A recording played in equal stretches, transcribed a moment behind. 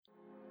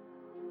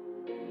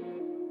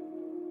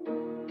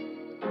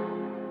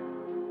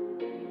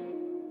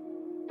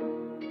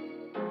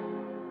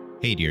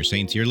Hey, dear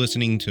saints, you're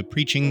listening to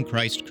Preaching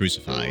Christ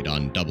Crucified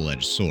on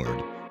Double-Edged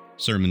Sword,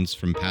 sermons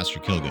from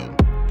Pastor Kilgo,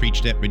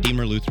 preached at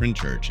Redeemer Lutheran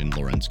Church in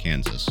Lawrence,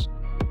 Kansas.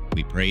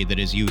 We pray that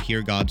as you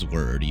hear God's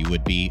word, you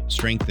would be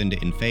strengthened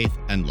in faith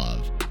and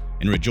love,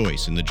 and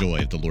rejoice in the joy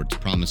of the Lord's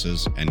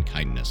promises and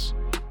kindness.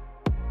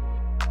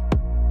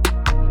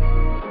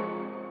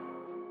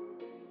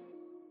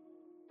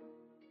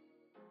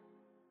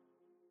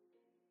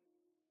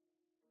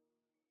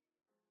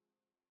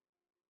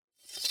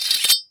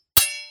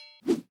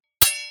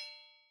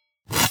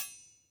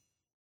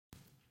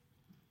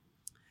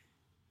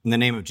 In the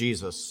name of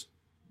Jesus,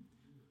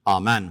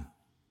 Amen.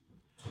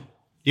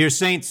 Dear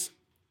saints,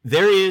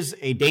 there is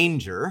a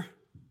danger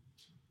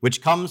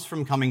which comes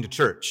from coming to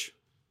church,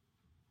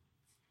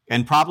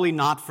 and probably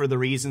not for the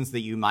reasons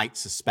that you might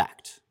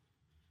suspect.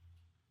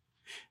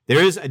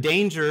 There is a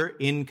danger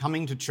in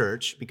coming to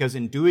church because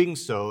in doing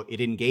so,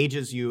 it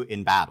engages you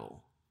in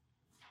battle.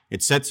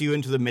 It sets you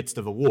into the midst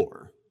of a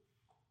war.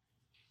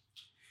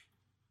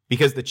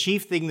 Because the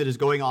chief thing that is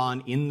going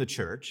on in the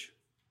church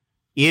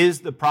is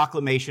the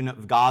proclamation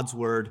of God's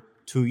word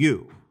to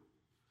you,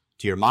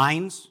 to your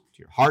minds, to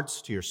your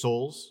hearts, to your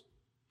souls.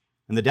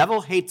 And the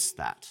devil hates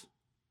that,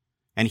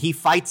 and he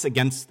fights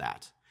against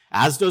that,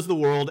 as does the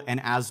world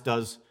and as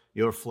does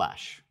your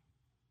flesh.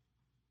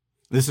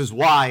 This is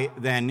why,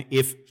 then,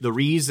 if the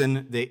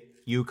reason that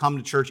you come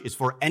to church is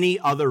for any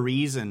other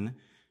reason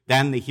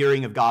than the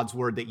hearing of God's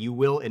word, that you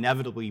will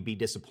inevitably be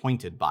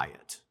disappointed by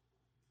it.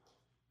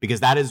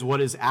 Because that is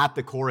what is at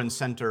the core and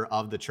center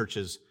of the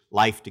church's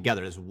life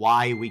together, is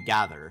why we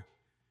gather,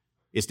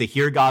 is to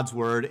hear God's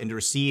word and to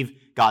receive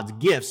God's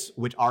gifts,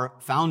 which are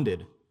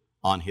founded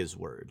on his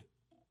word.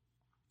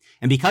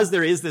 And because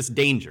there is this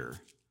danger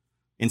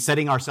in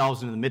setting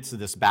ourselves in the midst of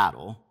this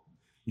battle,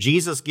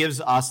 Jesus gives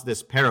us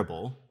this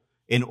parable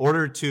in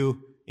order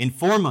to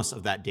inform us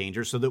of that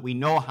danger so that we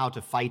know how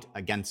to fight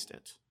against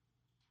it.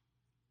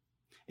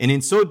 And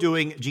in so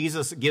doing,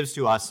 Jesus gives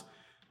to us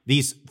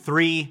these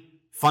three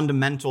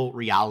fundamental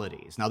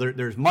realities. Now,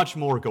 there's much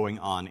more going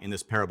on in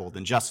this parable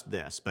than just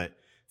this, but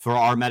for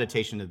our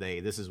meditation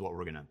today, this is what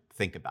we're going to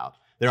think about.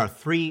 There are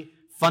three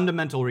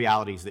fundamental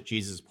realities that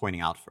Jesus is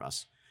pointing out for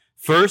us.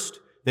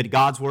 First, that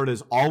God's word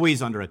is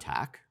always under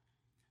attack.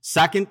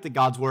 Second, that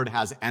God's word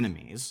has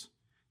enemies.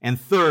 And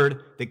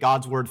third, that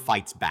God's word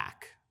fights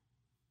back.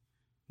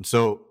 And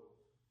so,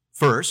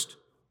 first,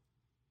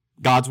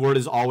 God's word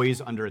is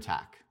always under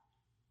attack.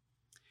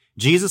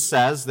 Jesus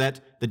says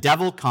that the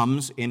devil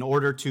comes in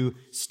order to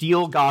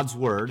steal God's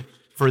word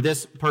for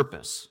this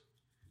purpose,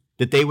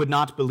 that they would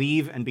not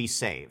believe and be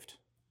saved.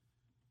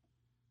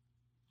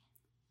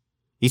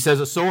 He says,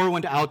 a sower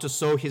went out to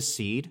sow his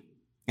seed,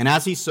 and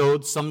as he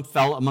sowed, some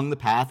fell among the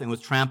path and was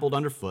trampled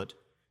underfoot,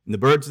 and the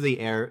birds of the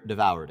air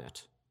devoured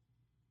it.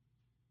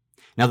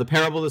 Now the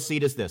parable of the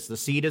seed is this. The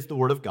seed is the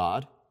word of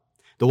God.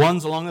 The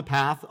ones along the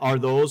path are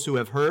those who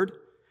have heard.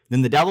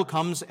 Then the devil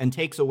comes and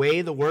takes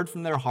away the word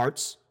from their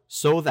hearts,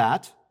 so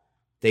that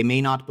they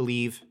may not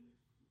believe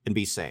and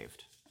be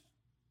saved.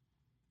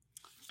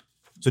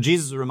 So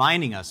Jesus is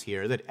reminding us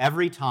here that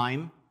every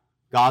time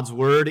God's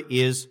word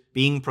is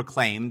being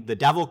proclaimed, the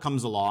devil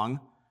comes along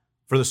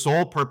for the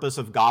sole purpose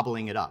of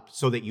gobbling it up,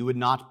 so that you would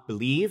not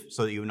believe,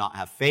 so that you would not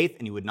have faith,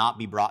 and you would not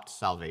be brought to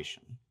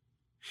salvation.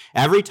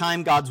 Every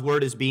time God's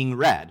word is being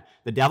read,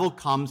 the devil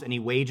comes and he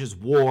wages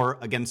war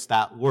against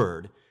that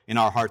word in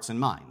our hearts and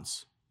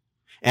minds.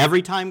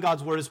 Every time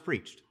God's word is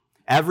preached,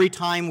 every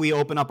time we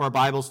open up our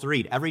Bibles to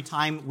read, every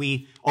time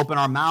we open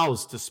our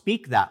mouths to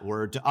speak that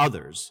word to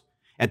others,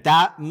 at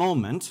that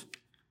moment,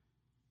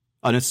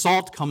 an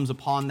assault comes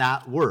upon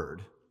that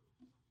word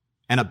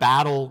and a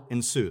battle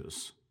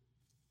ensues.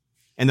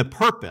 And the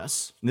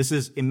purpose, and this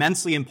is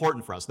immensely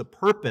important for us, the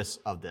purpose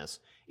of this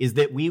is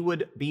that we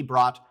would be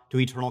brought to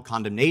eternal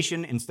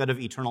condemnation instead of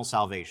eternal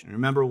salvation.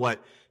 Remember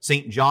what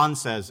St. John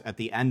says at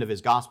the end of his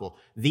gospel.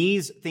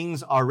 These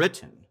things are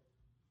written.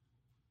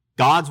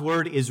 God's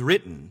word is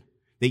written,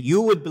 that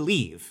you would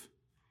believe,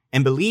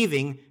 and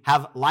believing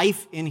have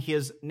life in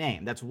his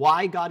name. That's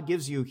why God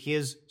gives you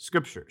his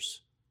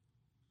scriptures.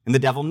 And the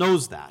devil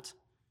knows that.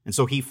 And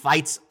so he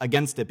fights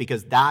against it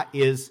because that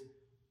is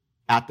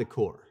at the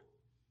core.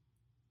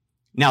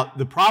 Now,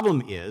 the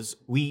problem is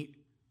we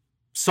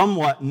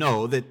somewhat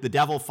know that the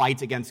devil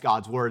fights against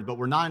God's word, but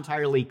we're not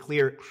entirely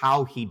clear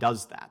how he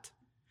does that.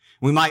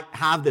 We might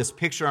have this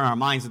picture in our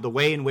minds that the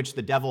way in which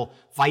the devil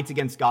fights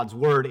against God's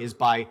word is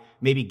by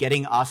maybe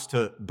getting us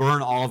to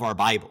burn all of our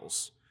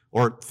Bibles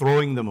or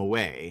throwing them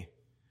away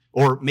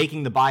or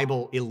making the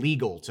Bible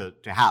illegal to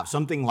have,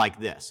 something like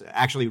this,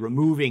 actually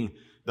removing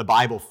the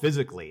Bible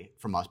physically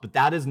from us. But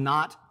that is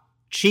not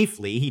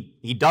chiefly,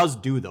 he does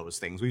do those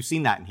things. We've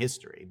seen that in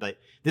history, but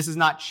this is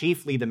not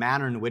chiefly the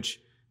manner in which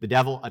the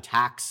devil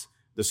attacks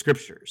the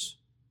scriptures.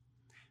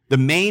 The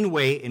main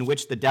way in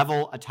which the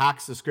devil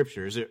attacks the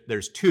scriptures,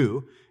 there's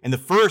two, and the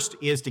first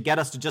is to get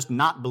us to just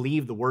not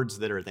believe the words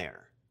that are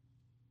there.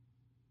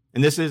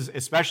 And this is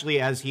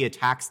especially as he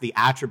attacks the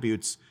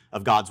attributes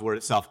of God's word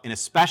itself, and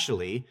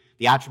especially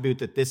the attribute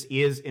that this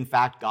is, in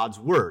fact, God's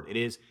word. It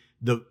is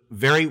the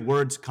very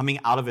words coming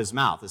out of his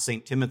mouth, as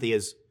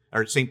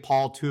St.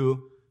 Paul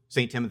to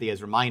St. Timothy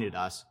has reminded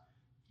us,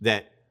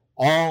 that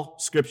all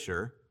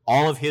Scripture,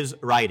 all of his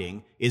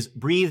writing is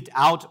breathed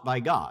out by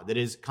God, that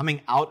is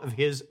coming out of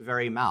his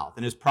very mouth,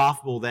 and is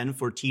profitable then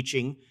for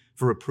teaching,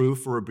 for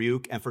reproof, for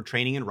rebuke, and for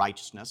training in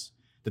righteousness,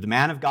 that the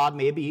man of God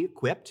may be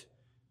equipped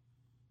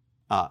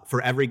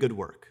for every good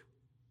work.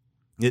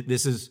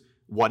 This is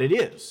what it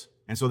is.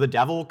 And so the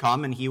devil will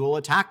come and he will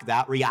attack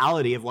that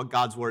reality of what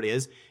God's word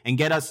is and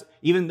get us,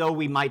 even though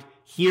we might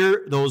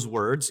hear those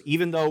words,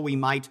 even though we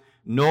might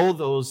know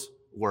those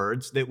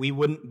words, that we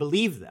wouldn't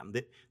believe them.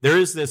 That there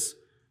is this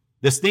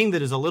thing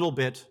that is a little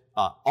bit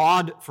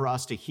odd for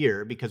us to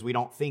hear because we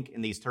don't think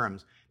in these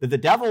terms, that the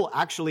devil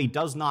actually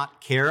does not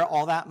care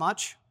all that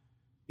much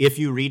if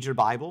you read your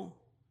Bible.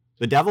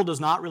 The devil does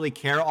not really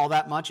care all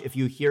that much if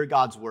you hear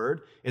God's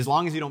word, as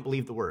long as you don't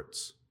believe the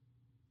words.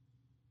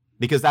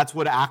 Because that's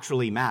what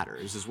actually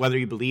matters, is whether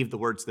you believe the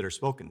words that are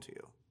spoken to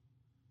you.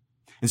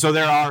 And so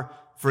there are,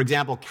 for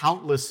example,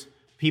 countless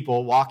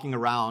people walking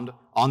around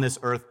on this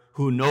earth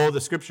who know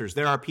the Scriptures.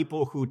 There are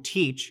people who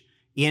teach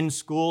in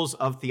schools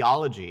of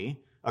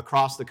theology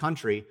across the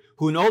country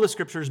who know the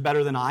Scriptures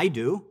better than I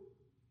do,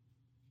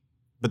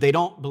 but they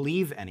don't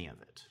believe any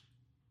of it.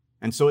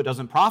 And so it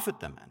doesn't profit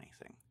them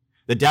anything.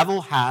 The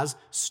devil has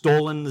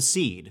stolen the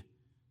seed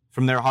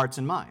from their hearts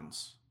and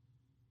minds.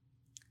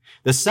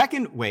 The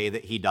second way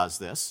that he does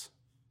this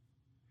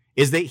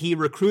is that he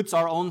recruits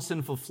our own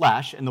sinful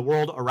flesh and the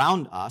world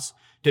around us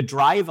to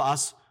drive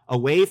us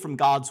away from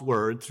God's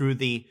word through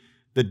the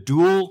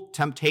dual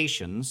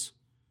temptations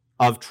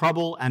of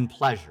trouble and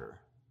pleasure.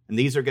 And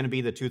these are going to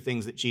be the two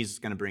things that Jesus is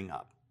going to bring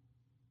up.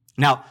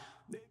 Now,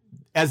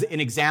 as an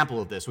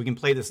example of this, we can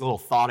play this little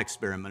thought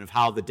experiment of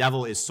how the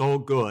devil is so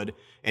good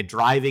at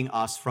driving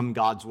us from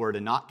God's word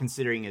and not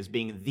considering as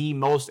being the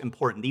most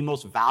important, the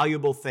most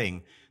valuable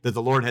thing that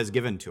the Lord has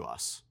given to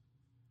us.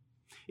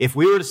 If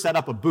we were to set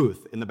up a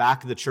booth in the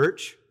back of the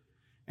church,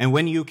 and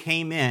when you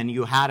came in,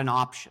 you had an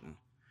option.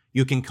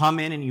 You can come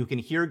in and you can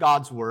hear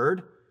God's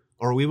word,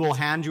 or we will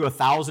hand you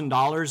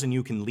 $1,000 and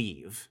you can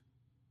leave.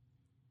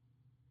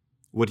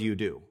 What do you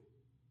do?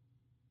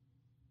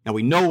 Now,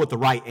 we know what the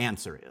right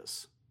answer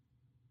is.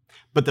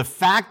 But the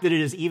fact that it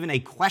is even a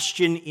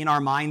question in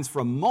our minds for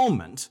a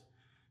moment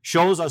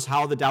shows us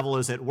how the devil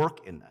is at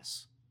work in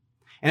this.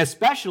 And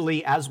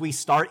especially as we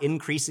start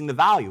increasing the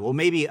value. Well,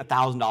 maybe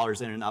 $1,000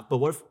 isn't enough, but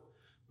what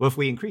if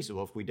we increase it?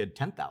 What if we did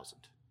 $10,000?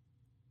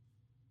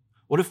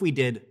 What if we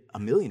did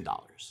 $1 million?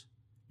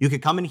 You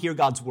could come and hear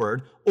God's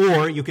word,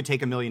 or you could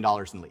take $1 million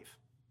and leave.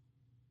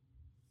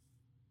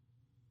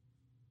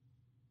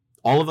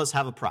 All of us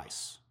have a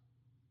price,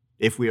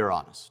 if we are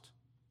honest.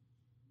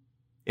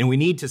 And we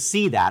need to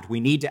see that. We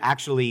need to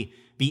actually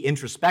be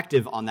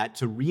introspective on that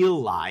to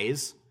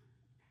realize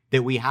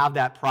that we have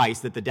that price,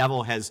 that the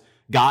devil has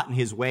gotten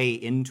his way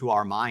into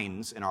our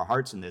minds and our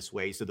hearts in this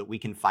way so that we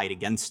can fight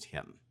against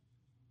him.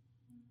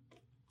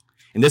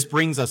 And this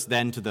brings us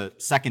then to the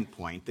second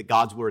point, that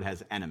God's word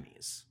has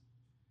enemies.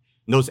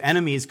 And those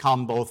enemies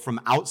come both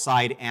from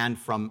outside and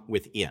from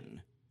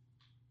within.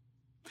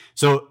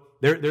 So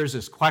there's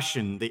this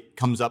question that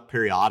comes up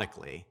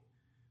periodically.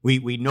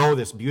 We know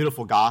this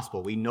beautiful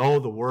gospel. We know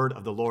the word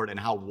of the Lord and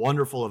how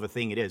wonderful of a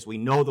thing it is. We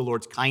know the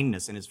Lord's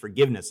kindness and his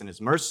forgiveness and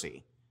his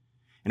mercy.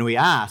 And we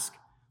ask,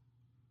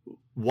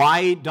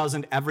 why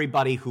doesn't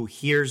everybody who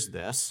hears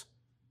this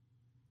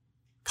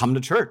come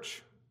to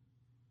church?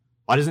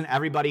 Why doesn't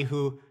everybody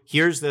who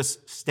hears this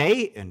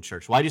stay in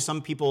church? Why do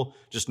some people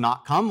just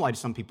not come? Why do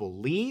some people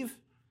leave?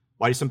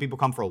 Why do some people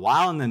come for a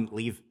while and then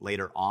leave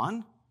later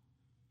on?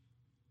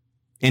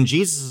 And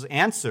Jesus'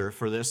 answer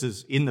for this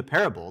is in the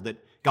parable, that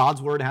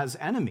God's word has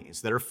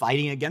enemies that are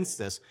fighting against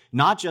this,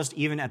 not just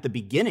even at the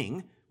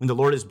beginning when the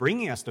Lord is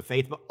bringing us to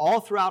faith, but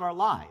all throughout our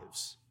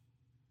lives.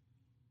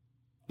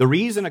 The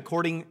reason,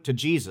 according to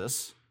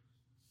Jesus,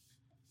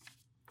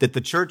 that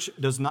the church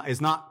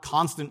is not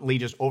constantly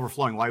just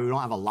overflowing, why we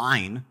don't have a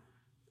line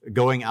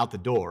going out the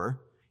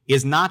door,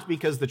 is not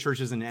because the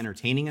church isn't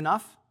entertaining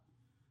enough.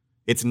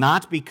 It's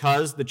not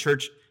because the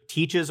church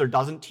teaches or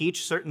doesn't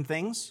teach certain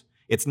things.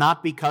 It's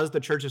not because the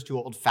church is too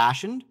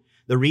old-fashioned.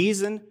 The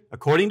reason,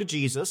 according to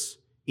Jesus,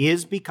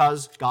 is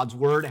because God's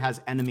word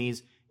has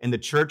enemies and the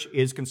church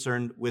is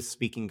concerned with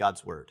speaking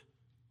God's word.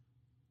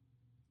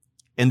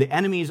 And the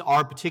enemies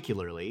are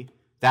particularly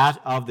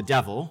that of the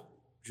devil,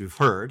 which we've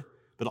heard,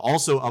 but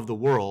also of the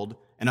world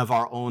and of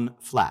our own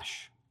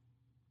flesh.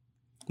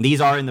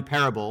 These are in the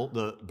parable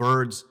the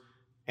birds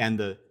and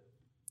the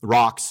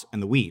rocks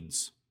and the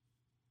weeds.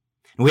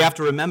 And we have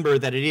to remember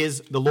that it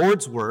is the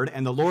Lord's word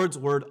and the Lord's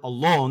word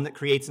alone that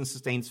creates and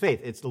sustains faith.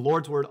 It's the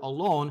Lord's word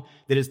alone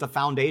that is the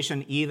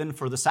foundation even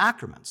for the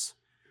sacraments.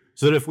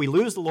 So that if we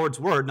lose the Lord's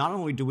word, not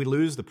only do we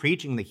lose the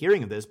preaching and the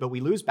hearing of this, but we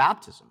lose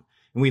baptism,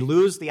 and we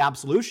lose the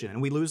absolution,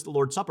 and we lose the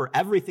Lord's Supper.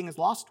 Everything is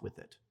lost with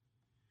it.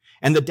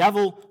 And the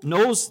devil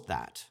knows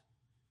that.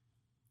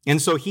 And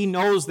so he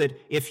knows that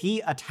if he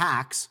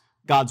attacks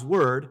God's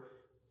word,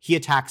 he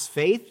attacks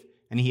faith,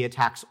 and he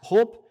attacks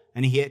hope,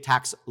 and he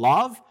attacks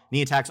love, and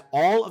he attacks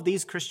all of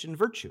these Christian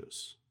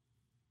virtues.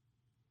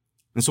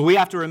 And so we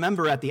have to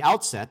remember at the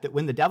outset that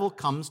when the devil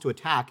comes to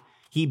attack,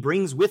 he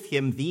brings with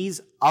him these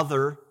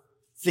other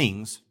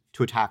things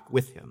to attack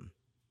with him.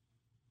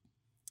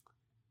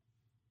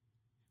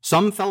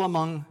 Some fell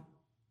among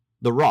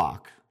the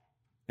rock,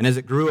 and as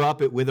it grew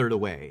up, it withered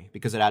away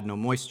because it had no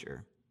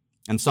moisture.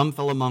 And some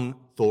fell among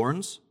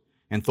thorns,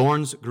 and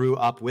thorns grew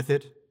up with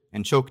it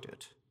and choked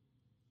it.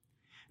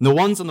 And the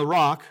ones on the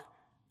rock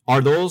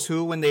are those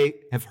who, when they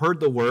have heard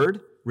the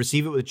word,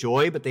 receive it with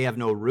joy, but they have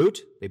no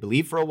root. They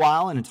believe for a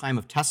while, and in time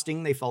of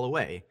testing, they fall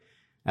away.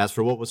 As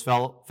for what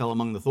fell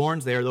among the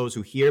thorns, they are those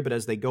who hear, but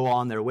as they go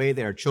on their way,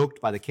 they are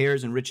choked by the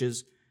cares and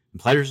riches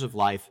and pleasures of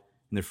life,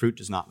 and their fruit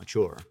does not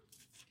mature.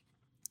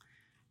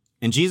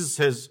 And Jesus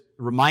is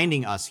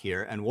reminding us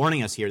here and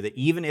warning us here that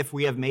even if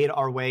we have made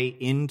our way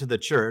into the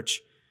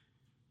church,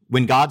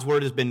 when God's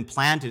word has been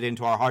planted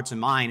into our hearts and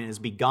mind and has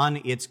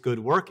begun its good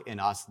work in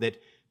us, that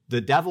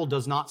the devil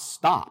does not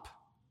stop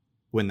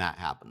when that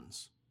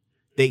happens.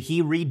 That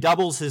he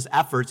redoubles his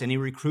efforts and he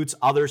recruits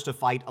others to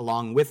fight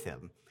along with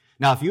him.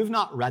 Now, if you've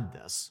not read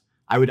this,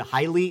 I would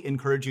highly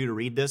encourage you to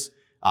read this.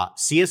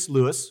 C.S.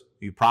 Lewis,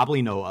 who you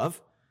probably know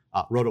of,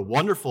 wrote a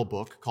wonderful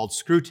book called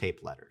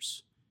Screwtape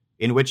Letters,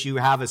 in which you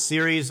have a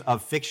series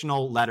of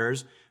fictional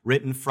letters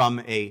written from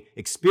an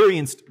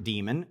experienced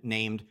demon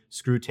named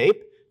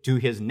Screwtape to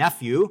his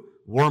nephew,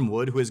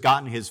 Wormwood, who has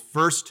gotten his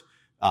first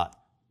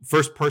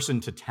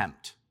person to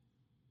tempt.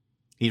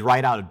 He's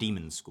right out of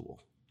demon school.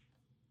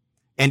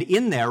 And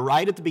in there,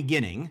 right at the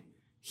beginning,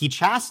 he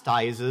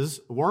chastises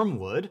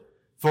Wormwood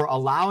for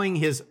allowing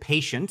his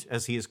patient,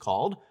 as he is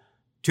called,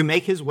 to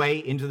make his way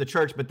into the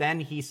church. But then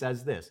he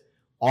says this,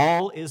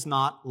 all is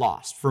not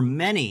lost, for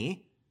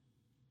many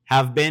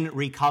have been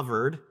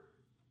recovered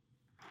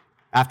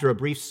after a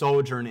brief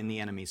sojourn in the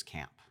enemy's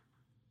camp.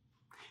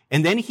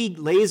 And then he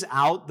lays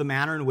out the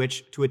manner in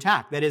which to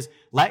attack. That is,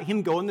 let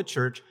him go in the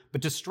church,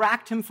 but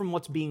distract him from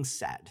what's being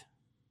said.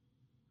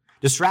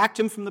 Distract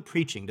him from the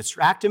preaching.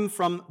 Distract him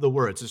from the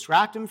words.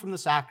 Distract him from the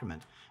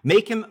sacrament.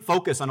 Make him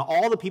focus on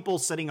all the people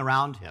sitting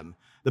around him.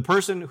 The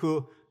person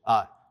who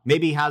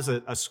maybe has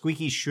a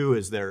squeaky shoe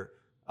as they're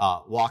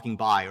walking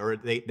by, or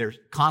they're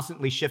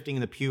constantly shifting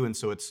in the pew and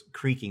so it's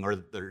creaking, or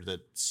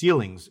the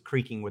ceiling's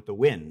creaking with the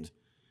wind.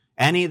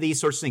 Any of these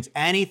sorts of things.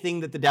 Anything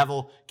that the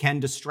devil can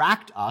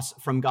distract us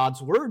from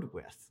God's word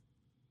with.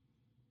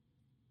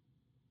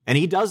 And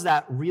he does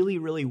that really,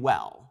 really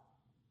well,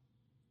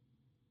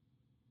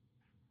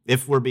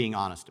 if we're being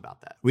honest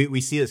about that.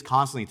 We see this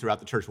constantly throughout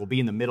the church. We'll be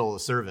in the middle of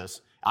the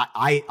service.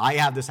 I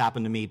have this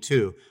happen to me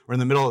too. We're in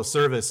the middle of the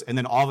service, and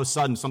then all of a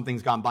sudden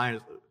something's gone by,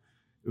 and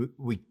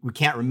we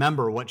can't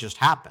remember what just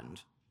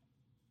happened.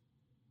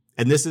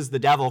 And this is the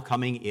devil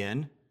coming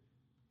in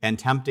and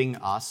tempting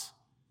us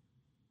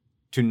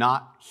to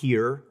not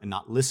hear and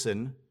not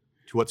listen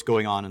to what's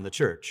going on in the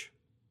church.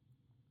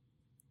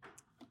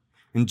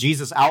 And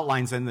Jesus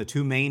outlines then the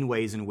two main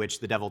ways in which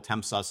the devil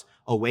tempts us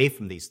away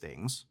from these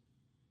things,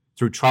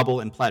 through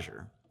trouble and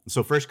pleasure. And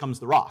so first comes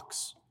the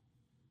rocks,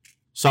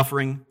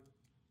 suffering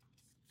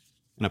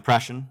and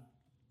oppression.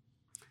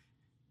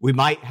 We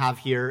might have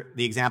here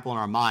the example in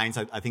our minds.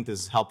 I think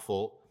this is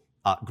helpful.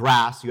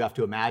 Grass, you have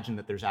to imagine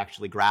that there's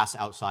actually grass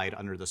outside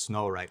under the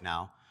snow right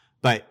now.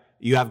 But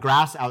you have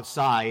grass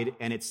outside,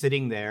 and it's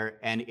sitting there,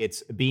 and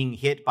it's being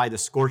hit by the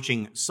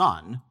scorching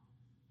sun.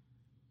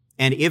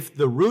 And if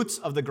the roots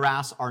of the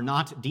grass are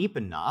not deep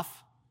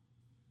enough,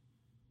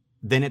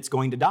 then it's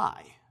going to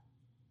die.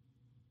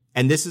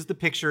 And this is the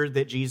picture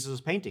that Jesus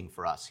is painting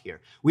for us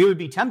here. We would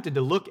be tempted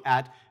to look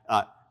at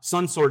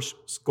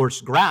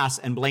sun-scorched grass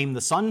and blame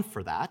the sun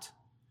for that,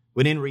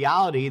 when in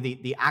reality,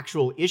 the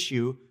actual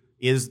issue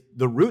is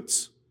the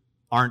roots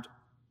aren't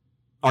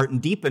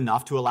deep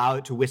enough to allow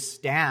it to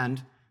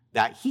withstand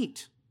that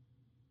heat.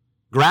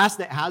 Grass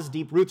that has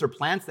deep roots, or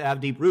plants that have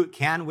deep root,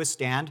 can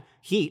withstand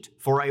heat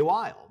for a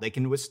while. They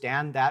can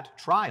withstand that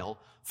trial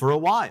for a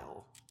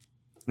while.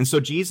 And so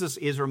Jesus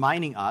is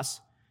reminding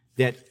us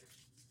that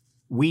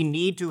we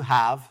need to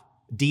have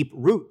deep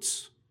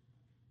roots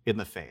in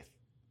the faith.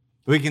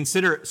 We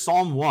consider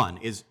Psalm 1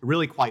 is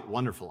really quite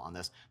wonderful on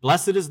this.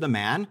 Blessed is the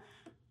man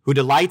who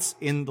delights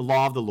in the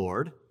law of the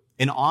Lord,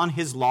 and on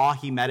his law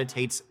he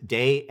meditates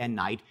day and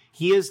night.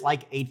 He is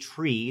like a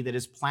tree that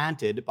is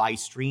planted by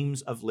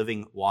streams of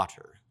living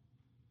water.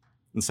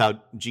 And so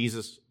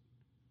Jesus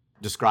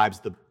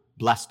describes the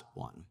blessed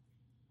one.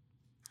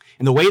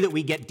 And the way that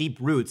we get deep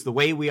roots, the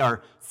way we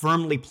are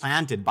firmly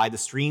planted by the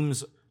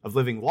streams of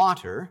living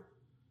water,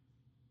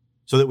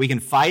 so that we can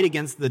fight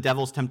against the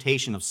devil's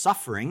temptation of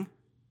suffering,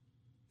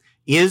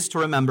 is to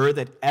remember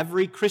that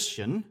every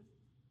Christian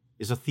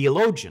is a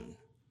theologian.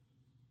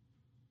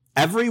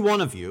 Every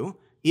one of you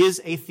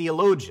is a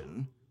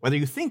theologian, whether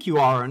you think you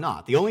are or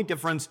not. The only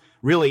difference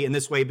really in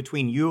this way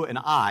between you and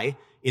I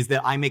is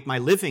that I make my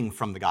living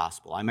from the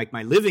gospel. I make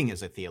my living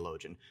as a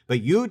theologian.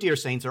 But you, dear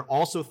saints, are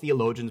also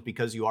theologians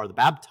because you are the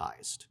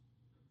baptized.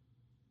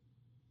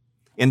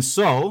 And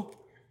so,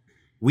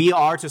 we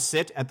are to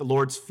sit at the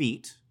Lord's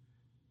feet,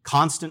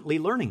 constantly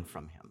learning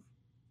from him.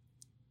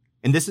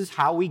 And this is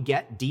how we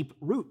get deep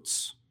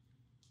roots.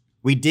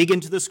 We dig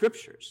into the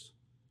scriptures.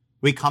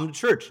 We come to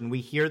church and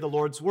we hear the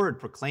Lord's word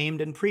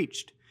proclaimed and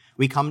preached.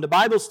 We come to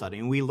Bible study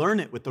and we learn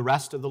it with the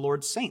rest of the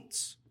Lord's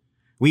saints.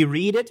 We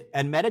read it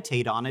and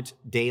meditate on it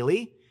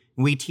daily,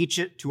 and we teach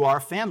it to our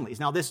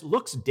families. Now, this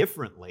looks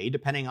differently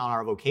depending on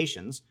our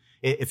vocations.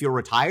 If you're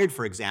retired,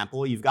 for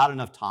example, you've got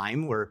enough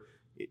time where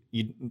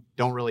you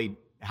don't really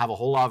have a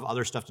whole lot of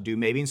other stuff to do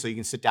maybe, and so you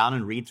can sit down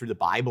and read through the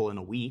Bible in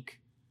a week.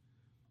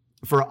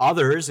 For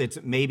others, it's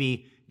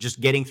maybe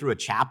just getting through a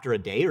chapter a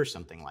day or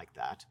something like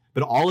that.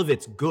 But all of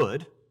it's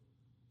good.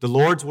 The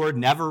Lord's word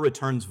never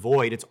returns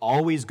void. It's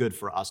always good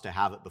for us to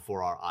have it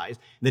before our eyes.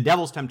 The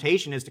devil's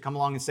temptation is to come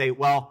along and say,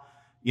 well,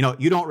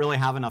 you don't really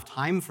have enough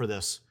time for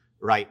this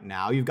right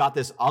now. You've got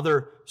this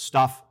other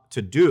stuff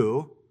to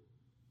do,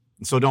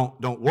 and so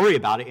don't worry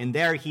about it. And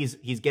there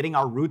he's getting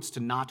our roots to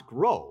not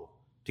grow,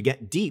 to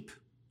get deep.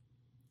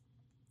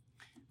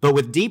 But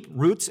with deep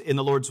roots in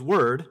the Lord's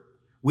word,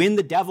 when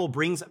the devil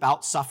brings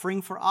about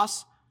suffering for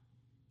us,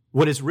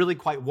 what is really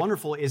quite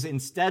wonderful is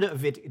instead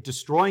of it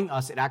destroying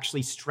us, it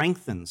actually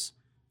strengthens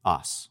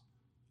us.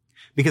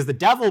 Because the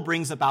devil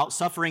brings about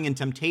suffering and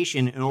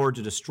temptation in order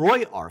to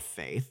destroy our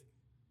faith,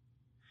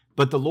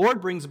 but the Lord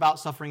brings about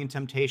suffering and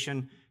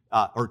temptation,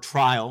 or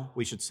trial,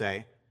 we should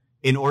say,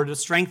 in order to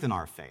strengthen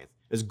our faith,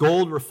 as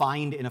gold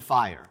refined in a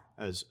fire,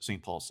 as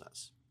St. Paul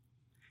says.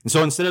 And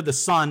so instead of the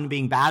sun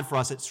being bad for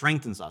us, it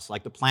strengthens us,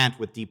 like the plant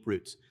with deep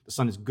roots. The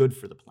sun is good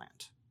for the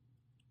plant.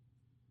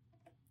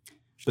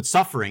 But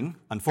suffering,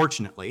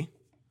 unfortunately,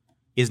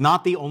 is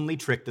not the only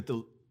trick that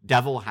the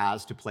devil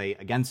has to play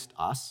against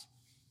us.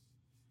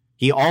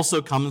 He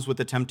also comes with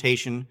the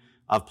temptation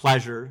of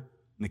pleasure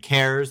and the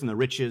cares and the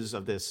riches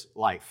of this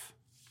life.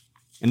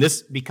 And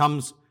this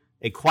becomes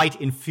a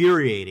quite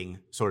infuriating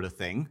sort of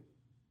thing,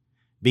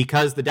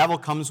 because the devil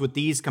comes with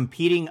these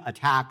competing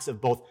attacks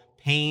of both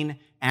pain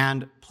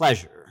and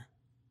pleasure,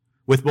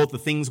 with both the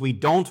things we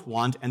don't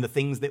want and the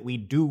things that we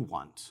do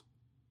want.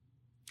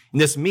 And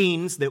this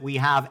means that we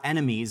have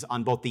enemies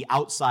on both the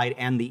outside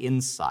and the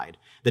inside.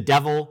 The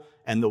devil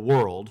and the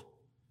world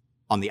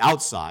on the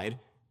outside,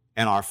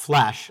 and our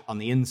flesh on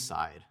the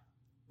inside.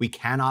 We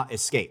cannot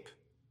escape.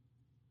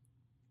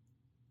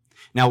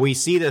 Now, we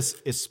see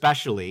this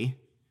especially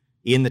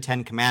in the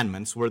Ten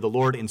Commandments, where the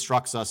Lord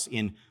instructs us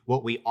in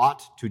what we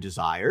ought to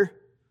desire,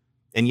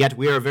 and yet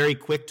we are very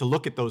quick to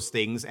look at those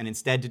things and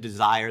instead to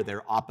desire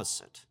their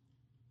opposite.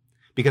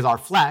 Because our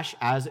flesh,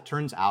 as it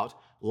turns out,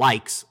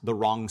 likes the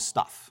wrong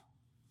stuff.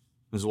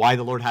 This is why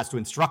the Lord has to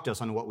instruct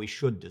us on what we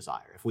should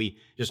desire. If we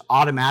just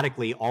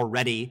automatically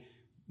already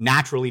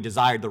naturally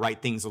desired the right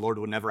things, the Lord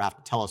would never have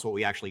to tell us what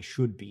we actually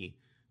should be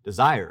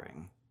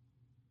desiring.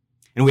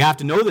 And we have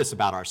to know this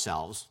about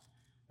ourselves,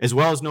 as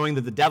well as knowing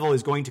that the devil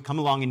is going to come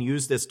along and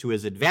use this to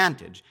his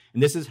advantage.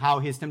 And this is how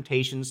his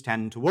temptations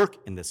tend to work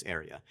in this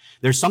area.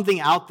 There's something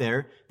out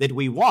there that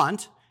we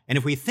want, and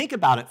if we think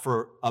about it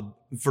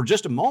for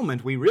just a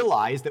moment, we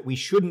realize that we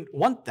shouldn't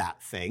want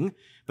that thing.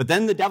 But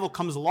then the devil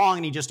comes along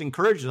and he just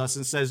encourages us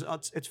and says, oh,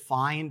 it's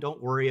fine,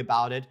 don't worry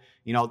about it.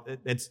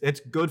 It's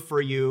good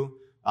for you.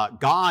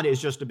 God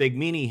is just a big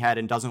meanie head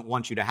and doesn't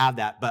want you to have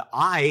that. But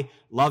I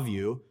love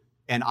you,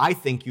 and I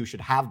think you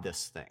should have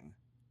this thing.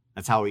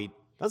 That's how he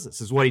does this.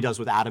 This is what he does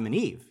with Adam and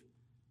Eve,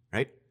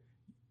 right?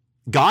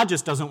 God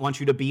just doesn't want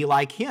you to be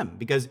like him,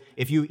 because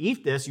if you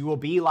eat this, you will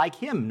be like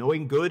him,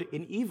 knowing good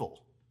and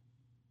evil.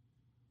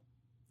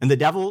 And the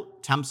devil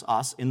tempts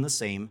us in the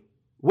same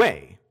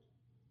way.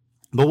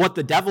 But what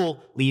the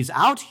devil leaves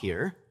out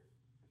here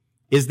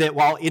is that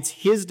while it's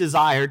his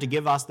desire to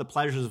give us the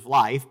pleasures of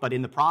life, but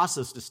in the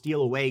process to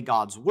steal away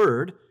God's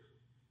word,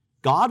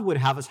 God would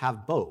have us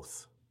have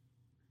both.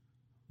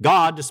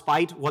 God,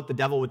 despite what the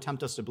devil would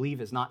tempt us to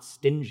believe, is not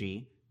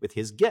stingy with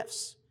his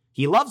gifts.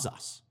 He loves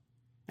us,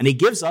 and he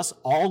gives us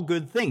all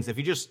good things. If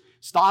you just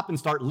stop and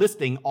start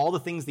listing all the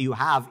things that you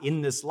have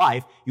in this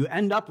life, you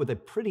end up with a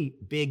pretty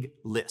big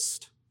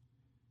list.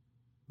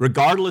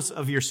 Regardless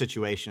of your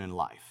situation in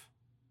life,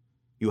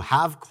 you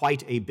have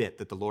quite a bit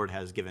that the Lord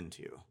has given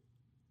to you.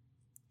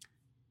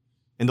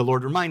 And the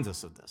Lord reminds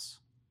us of this.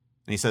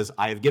 And he says,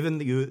 I have given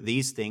you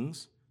these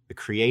things, the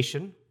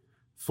creation,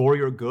 for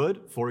your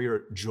good, for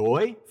your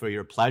joy, for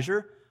your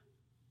pleasure,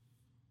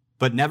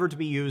 but never to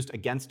be used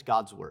against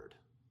God's word.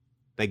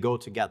 They go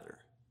together.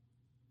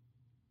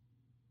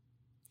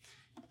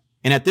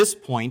 And at this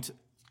point,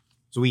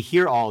 as we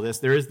hear all this,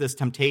 there is this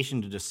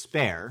temptation to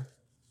despair,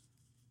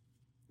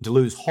 to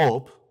lose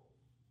hope.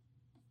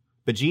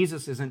 But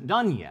Jesus isn't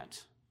done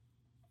yet.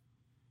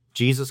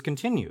 Jesus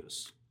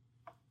continues.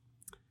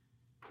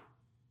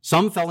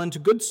 Some fell into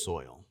good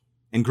soil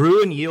and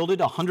grew and yielded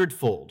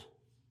 100-fold.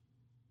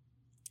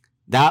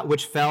 That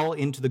which fell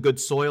into the good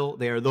soil,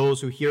 they are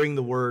those who, hearing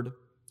the word,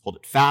 hold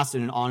it fast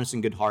in an honest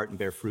and good heart and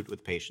bear fruit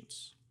with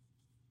patience.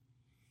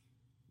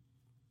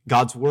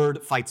 God's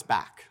word fights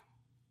back.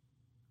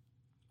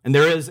 And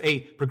there is a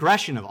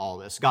progression of all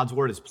this. God's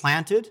word is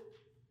planted,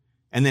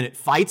 and then it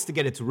fights to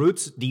get its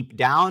roots deep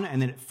down,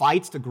 and then it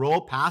fights to grow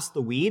past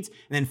the weeds,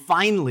 and then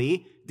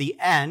finally, the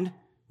end,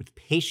 with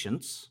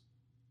patience,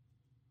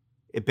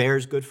 it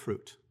bears good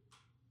fruit.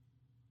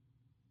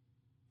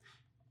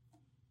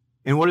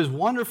 And what is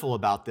wonderful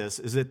about this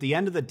is at the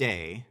end of the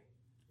day,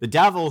 the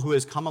devil who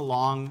has come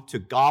along to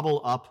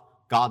gobble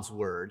up God's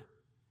word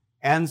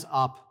ends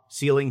up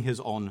sealing his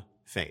own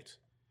fate.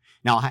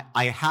 Now,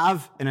 I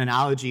have an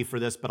analogy for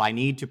this, but I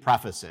need to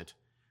preface it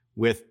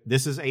with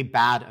this is a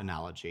bad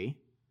analogy.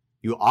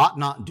 You ought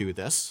not do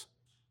this.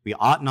 We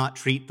ought not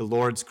treat the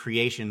Lord's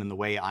creation in the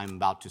way I'm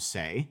about to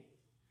say,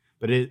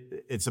 but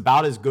it's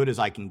about as good as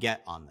I can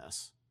get on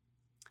this.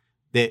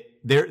 That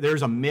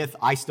there's a myth,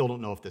 I still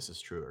don't know if this is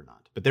true or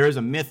not, but there is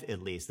a myth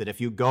at least that if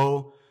you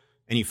go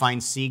and you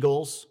find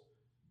seagulls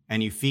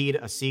and you feed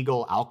a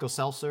seagull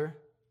Alka-Seltzer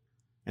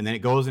and then it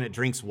goes and it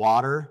drinks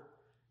water,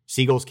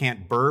 seagulls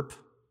can't burp,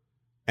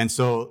 and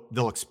so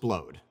they'll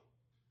explode.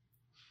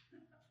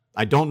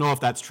 I don't know if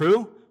that's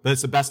true, but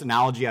it's the best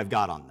analogy I've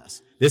got on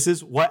this. This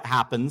is what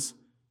happens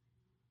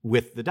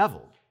with the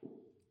devil.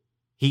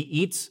 He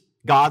eats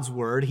God's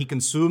word, he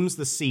consumes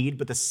the seed,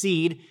 but the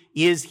seed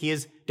is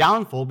his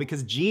downfall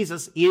because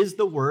Jesus is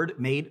the word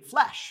made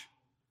flesh.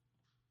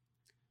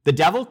 The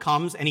devil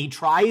comes and he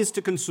tries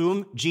to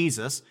consume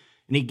Jesus,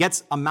 and he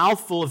gets a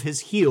mouthful of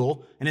his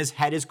heel, and his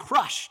head is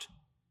crushed,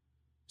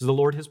 as the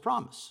Lord has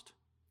promised.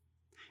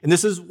 And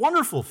this is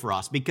wonderful for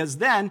us because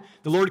then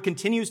the Lord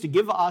continues to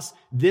give us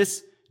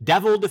this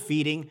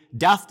devil-defeating,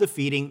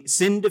 death-defeating,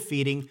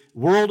 sin-defeating,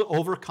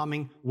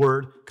 world-overcoming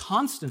word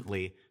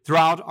constantly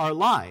throughout our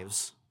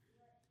lives.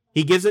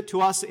 He gives it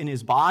to us in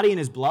his body and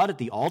his blood at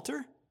the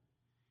altar.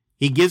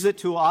 He gives it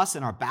to us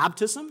in our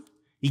baptism.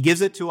 He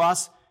gives it to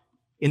us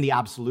in the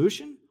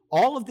absolution.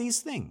 All of these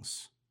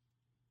things.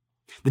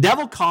 The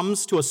devil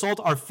comes to assault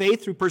our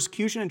faith through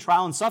persecution and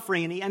trial and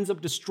suffering, and he ends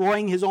up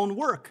destroying his own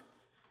work.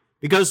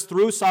 Because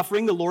through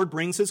suffering, the Lord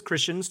brings his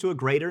Christians to a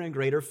greater and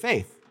greater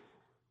faith.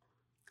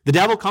 The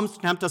devil comes to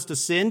tempt us to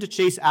sin, to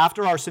chase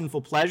after our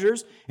sinful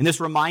pleasures, and this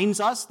reminds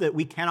us that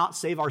we cannot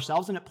save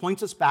ourselves, and it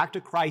points us back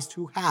to Christ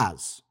who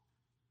has.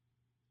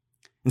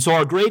 And so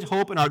our great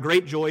hope and our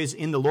great joy is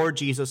in the Lord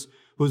Jesus,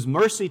 whose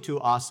mercy to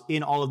us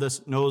in all of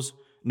this knows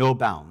no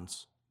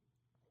bounds.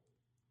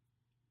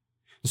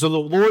 And so the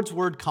Lord's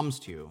word comes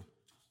to you,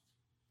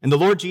 and the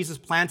Lord Jesus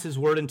plants his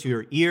word into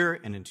your ear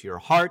and into your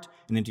heart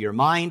and into your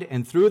mind,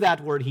 and through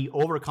that word he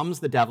overcomes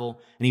the devil,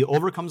 and he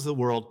overcomes the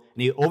world,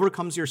 and he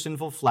overcomes your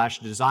sinful flesh,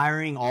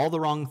 desiring all the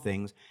wrong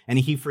things, and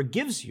he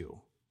forgives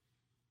you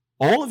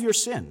all of your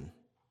sin.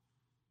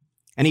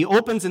 And he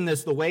opens in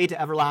this the way to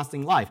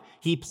everlasting life.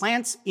 He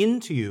plants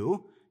into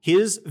you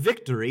his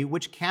victory,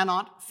 which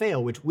cannot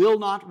fail, which will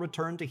not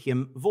return to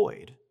him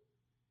void.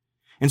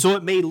 And so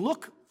it may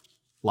look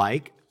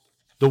like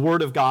the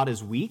word of God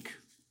is weak,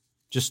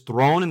 just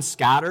thrown and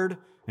scattered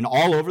and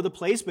all over the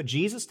place, but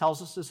Jesus tells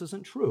us this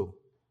isn't true.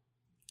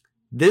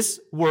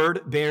 This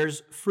word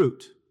bears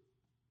fruit.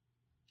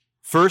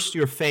 First,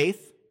 your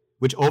faith,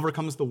 which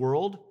overcomes the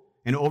world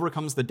and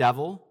overcomes the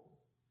devil,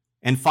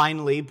 and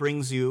finally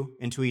brings you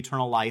into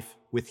eternal life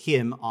with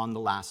him on the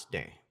last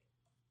day.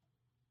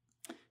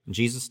 In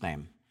Jesus'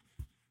 name,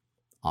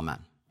 amen.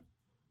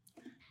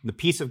 The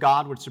peace of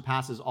God, which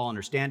surpasses all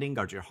understanding,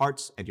 guard your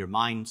hearts and your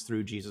minds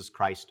through Jesus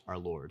Christ our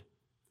Lord.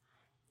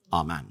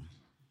 Amen.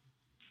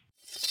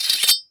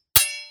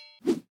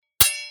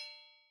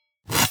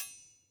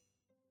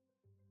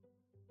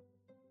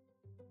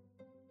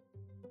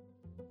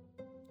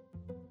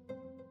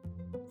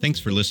 Thanks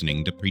for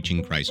listening to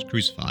Preaching Christ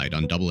Crucified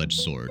on Double-Edged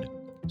Sword,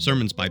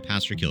 sermons by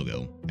Pastor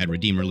Kilgo at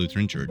Redeemer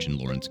Lutheran Church in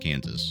Lawrence,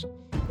 Kansas.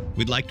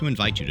 We'd like to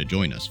invite you to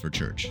join us for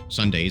church,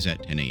 Sundays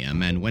at 10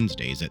 a.m. and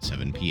Wednesdays at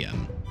 7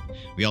 p.m.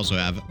 We also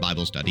have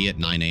Bible study at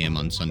 9 a.m.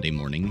 on Sunday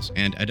mornings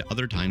and at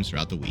other times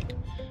throughout the week.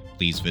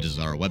 Please visit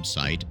our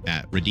website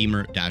at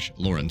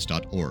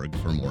redeemer-lawrence.org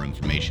for more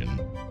information.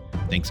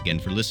 Thanks again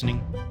for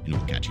listening, and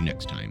we'll catch you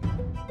next time.